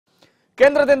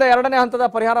ಕೇಂದ್ರದಿಂದ ಎರಡನೇ ಹಂತದ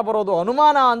ಪರಿಹಾರ ಬರೋದು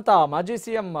ಅನುಮಾನ ಅಂತ ಮಾಜಿ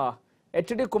ಸಿಎಂ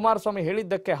ಎಚ್.ಡಿ. ಕುಮಾರಸ್ವಾಮಿ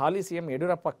ಹೇಳಿದ್ದಕ್ಕೆ ಹಾಲಿ ಸಿಎಂ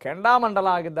ಯಡಿಯೂರಪ್ಪ ಕೆಂಡಾಮಂಡಲ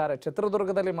ಆಗಿದ್ದಾರೆ.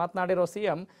 ಚಿತ್ರದುರ್ಗದಲ್ಲಿ ಮಾತನಾಡಿರೋ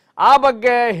ಸಿಎಂ ಆ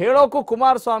ಬಗ್ಗೆ ಹೇಳೋಕು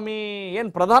ಕುಮಾರಸ್ವಾಮಿ ಏನ್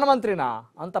ಪ್ರಧಾನಮಂತ್ರಿನಾ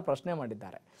ಅಂತ ಪ್ರಶ್ನೆ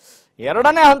ಮಾಡಿದ್ದಾರೆ.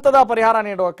 ಎರಡನೇ ಹಂತದ ಪರಿಹಾರ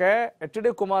ನೀಡೋಕೆ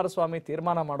ಎಚ್.ಡಿ. ಕುಮಾರಸ್ವಾಮಿ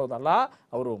ತೀರ್ಮಾನ ಮಾಡೋದಲ್ಲ.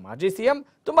 ಅವರು ಮಾಜಿ ಸಿಎಂ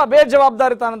ತುಂಬಾ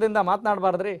ಬೇಜವಾಬ್ದಾರಿತನದಿಂದ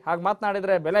ಮಾತನಾಡಬಾರ್ದ್ರಿ, ಹಾಗೆ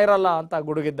ಮಾತನಾಡಿದ್ರೆ ಬೆಲೆ ಇರಲ್ಲ ಅಂತ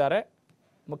ಗುಡುಗಿದ್ದಾರೆ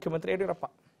ಮುಖ್ಯಮಂತ್ರಿ ಯಡಿಯೂರಪ್ಪ.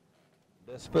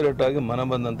 ಡೆಸ್ಪರೇಟ್ ಆಗಿ ಮನ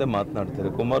ಬಂದಂತೆ ಮಾತನಾಡ್ತಾರೆ.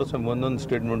 ಕುಮಾರಸ್ವಾಮಿ ಒಂದೊಂದು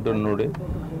ಸ್ಟೇಟ್ಮೆಂಟ್ ನೋಡಿ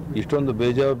ಇಷ್ಟೊಂದು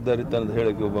ಬೇಜವಾಬ್ದಾರಿತನದ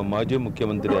ಹೇಳಿಕೆ ಒಬ್ಬ ಮಾಜಿ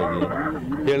ಮುಖ್ಯಮಂತ್ರಿಯಾಗಿ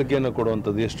ಹೇಳಿಕೆಯನ್ನು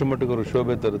ಕೊಡುವಂಥದ್ದು ಎಷ್ಟು ಮಟ್ಟಿಗೆ ಅವರು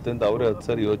ಶೋಭೆ ತರುತ್ತೆ ಅಂತ ಅವರೇ 10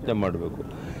 ಸಾರಿ ಯೋಚನೆ ಮಾಡಬೇಕು.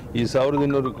 ಈ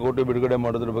 1200 ಕೋಟಿ ಬಿಡುಗಡೆ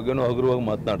ಮಾಡೋದ್ರ ಬಗ್ಗೆನೂ ಹಗುರವಾಗಿ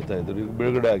ಮಾತನಾಡ್ತಾ ಇದ್ರು. ಈಗ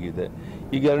ಬಿಡುಗಡೆ ಆಗಿದೆ,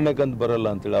 ಈಗ ಎರಡನೇ ಕಂತು ಬರಲ್ಲ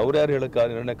ಅಂತೇಳಿ ಅವ್ರು ಯಾರು ಹೇಳಕ್ಕೆ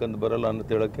ಎರಡನೇ ಕಂತು ಬರಲ್ಲ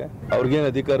ಅಂತ ಹೇಳಕ್ಕೆ ಅವ್ರಿಗೇನು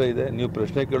ಅಧಿಕಾರ ಇದೆ? ನೀವು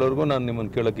ಪ್ರಶ್ನೆ ಕೇಳೋರ್ಗೂ ನಾನು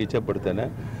ನಿಮ್ಮನ್ನು ಕೇಳಕ್ಕೆ ಇಚ್ಛೆ ಪಡ್ತೇನೆ.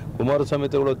 ಕುಮಾರಸ್ವಾಮಿ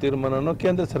ತಗೊಳ್ಳೋ ತೀರ್ಮಾನನೋ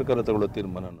ಕೇಂದ್ರ ಸರ್ಕಾರ ತಗೊಳ್ಳೋ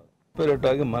ತೀರ್ಮಾನನೋ ಡೆಸ್ಪರೇಟ್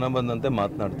ಆಗಿ ಮನ ಬಂದಂತೆ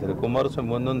ಮಾತನಾಡ್ತಾರೆ.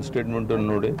 ಕುಮಾರಸ್ವಾಮಿ ಒಂದೊಂದು ಸ್ಟೇಟ್ಮೆಂಟ್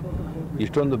ನೋಡಿ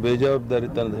ಇಷ್ಟೊಂದು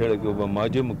ಬೇಜವಾಬ್ದಾರಿತನದ ಹೇಳಿಕೆ ಒಬ್ಬ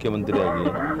ಮಾಜಿ ಮುಖ್ಯಮಂತ್ರಿಯಾಗಿ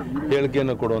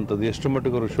ಹೇಳಿಕೆಯನ್ನು ಕೊಡುವಂಥದ್ದು ಎಷ್ಟು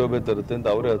ಮಟ್ಟಿಗೆ ಅವರು ಶೋಭೆ ತರುತ್ತೆ ಅಂತ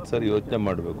ಅವರೇ 10 ಸಾರಿ ಯೋಚನೆ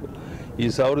ಮಾಡಬೇಕು. ಈ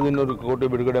 1200 ಕೋಟಿ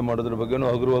ಬಿಡುಗಡೆ ಮಾಡೋದ್ರ ಬಗ್ಗೆನೂ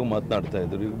ಹಗುರವಾಗಿ ಮಾತನಾಡ್ತಾ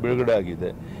ಇದ್ರು. ಈಗ ಬಿಡುಗಡೆ ಆಗಿದೆ,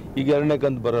 ಈಗ ಎರಡನೇ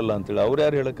ಕಂತು ಬರಲ್ಲ ಅಂತೇಳಿ ಅವ್ರು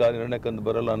ಯಾರು ಹೇಳಕ್ಕೆ ಎರಡನೇ ಕಂತು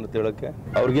ಬರಲ್ಲ ಅಂತ ಹೇಳಕ್ಕೆ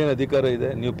ಅವ್ರಿಗೇನು ಅಧಿಕಾರ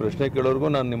ಇದೆ? ನೀವು ಪ್ರಶ್ನೆ ಕೇಳೋರ್ಗೂ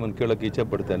ನಾನು ನಿಮ್ಮನ್ನು ಕೇಳಕ್ಕೆ ಇಚ್ಛೆ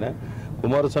ಪಡ್ತೇನೆ.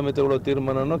 ಕುಮಾರಸ್ವಾಮಿ ತಗೊಳ್ಳೋ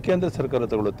ತೀರ್ಮಾನನೋ ಕೇಂದ್ರ ಸರ್ಕಾರ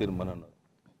ತಗೊಳ್ಳೋ ತೀರ್ಮಾನನೋ?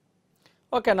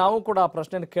 ಓಕೆ, ನಾವು ಕೂಡ ಆ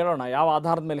ಪ್ರಶ್ನೆ ಕೇಳೋಣ. ಯಾವ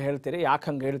ಆಧಾರದ ಮೇಲೆ ಹೇಳ್ತೀರಿ, ಯಾಕೆ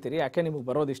ಹಂಗೆ ಹೇಳ್ತೀರಿ, ಯಾಕೆ ನಿಮಗೆ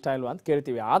ಬರೋದು ಇಷ್ಟ ಇಲ್ವಾ ಅಂತ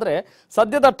ಕೇಳ್ತೀವಿ. ಆದರೆ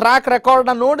ಸದ್ಯದ ಟ್ರ್ಯಾಕ್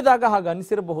ರೆಕಾರ್ಡ್ನ ನೋಡಿದಾಗ ಹಾಗೆ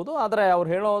ಅನಿಸಿರಬಹುದು. ಆದರೆ ಅವ್ರು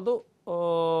ಹೇಳೋದು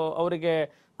ಅವರಿಗೆ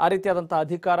ಆ ರೀತಿಯಾದಂಥ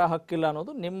ಅಧಿಕಾರ ಹಕ್ಕಿಲ್ಲ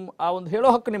ಅನ್ನೋದು ಆ ಒಂದು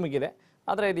ಹೇಳೋ ಹಕ್ಕು ನಿಮಗಿದೆ.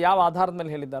 ಆದರೆ ಇದು ಯಾವ ಆಧಾರದ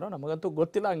ಮೇಲೆ ಹೇಳಿದ್ದಾರೋ ನಮಗಂತೂ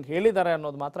ಗೊತ್ತಿಲ್ಲ. ಹಂಗೆ ಹೇಳಿದ್ದಾರೆ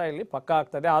ಅನ್ನೋದು ಮಾತ್ರ ಇಲ್ಲಿ ಪಕ್ಕಾ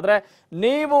ಆಗ್ತದೆ. ಆದರೆ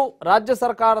ನೀವು ರಾಜ್ಯ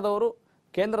ಸರ್ಕಾರದವರು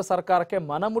ಕೇಂದ್ರ ಸರ್ಕಾರಕ್ಕೆ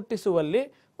ಮನಮುಟ್ಟಿಸುವಲ್ಲಿ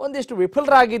ಒಂದಿಷ್ಟು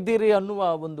ವಿಫಲರಾಗಿದ್ದೀರಿ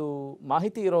ಅನ್ನುವ ಒಂದು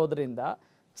ಮಾಹಿತಿ ಇರೋದ್ರಿಂದ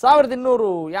 1200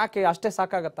 ಯಾಕೆ ಅಷ್ಟೇ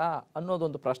ಸಾಕಾಗತ್ತಾ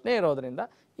ಅನ್ನೋದೊಂದು ಪ್ರಶ್ನೆ ಇರೋದ್ರಿಂದ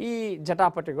ಈ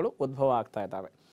ಜಟಾಪಟಿಗಳು ಉದ್ಭವ ಆಗ್ತಾ ಇದ್ದಾವೆ.